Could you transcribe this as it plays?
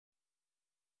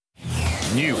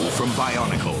New from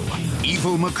Bionicle,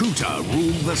 evil Makuta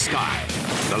rule the sky.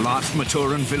 The last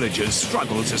Matoran villagers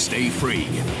struggle to stay free.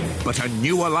 But a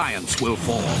new alliance will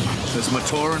form as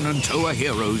Matoran and Toa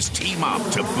heroes team up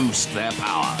to boost their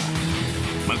power.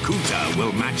 Makuta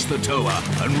will match the Toa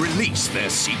and release their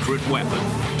secret weapon.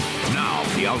 Now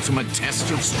the ultimate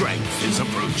test of strength is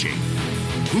approaching.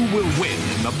 Who will win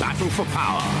in the battle for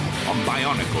power on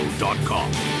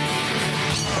Bionicle.com?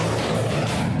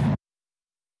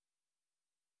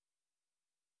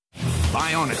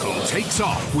 Bionicle takes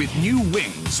off with new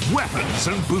wings, weapons,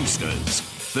 and boosters.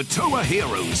 The Toa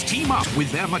heroes team up with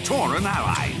their Matoran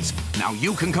allies. Now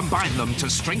you can combine them to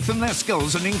strengthen their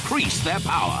skills and increase their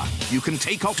power. You can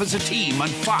take off as a team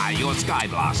and fire your Sky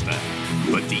Blaster.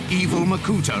 But the evil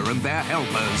Makuta and their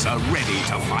helpers are ready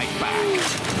to fight back.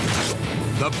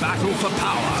 The battle for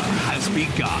power has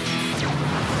begun.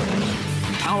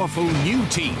 Powerful new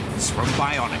teams from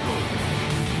Bionicle.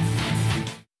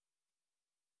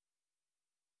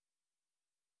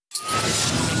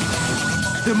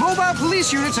 The mobile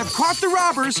police units have caught the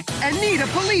robbers and need a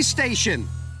police station.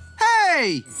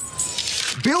 Hey!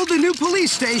 Build a new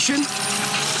police station,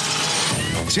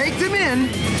 take them in,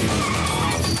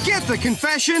 get the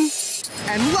confession,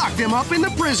 and lock them up in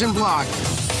the prison block.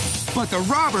 But the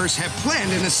robbers have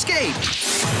planned an escape.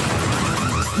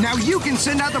 Now you can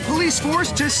send out the police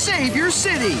force to save your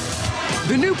city.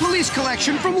 The new police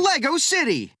collection from Lego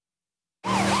City.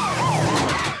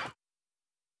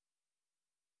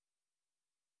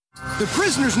 The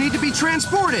prisoners need to be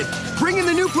transported. Bring in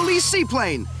the new police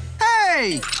seaplane.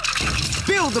 Hey!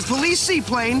 Build the police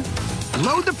seaplane,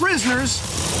 load the prisoners,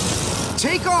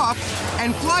 take off,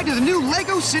 and fly to the new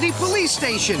Lego City police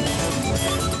station.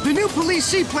 The new police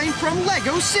seaplane from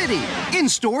Lego City. In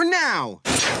store now.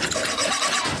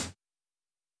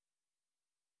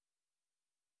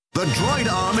 The droid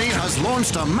army has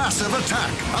launched a massive attack,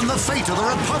 and the fate of the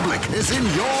Republic is in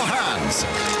your hands.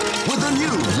 With the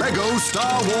new LEGO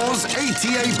Star Wars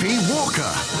AT-AP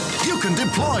Walker, you can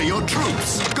deploy your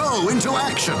troops, go into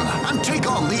action, and take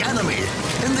on the enemy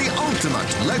in the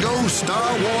ultimate LEGO Star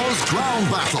Wars ground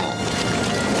battle.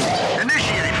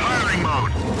 Initiate firing mode.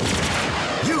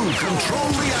 You control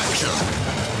the action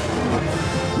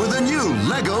with the new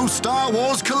LEGO Star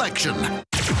Wars collection.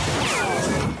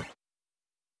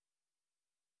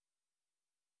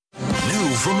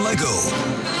 From LEGO,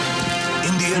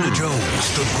 Indiana Jones,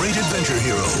 the great adventure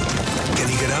hero. Can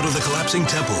he get out of the collapsing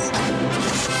temple?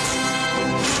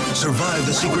 Survive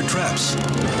the secret traps?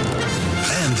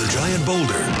 And the giant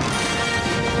boulder?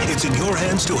 It's in your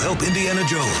hands to help Indiana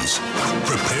Jones.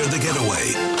 Prepare the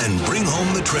getaway and bring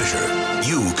home the treasure.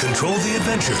 You control the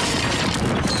adventure.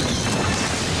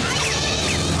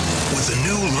 With the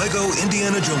new LEGO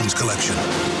Indiana Jones collection.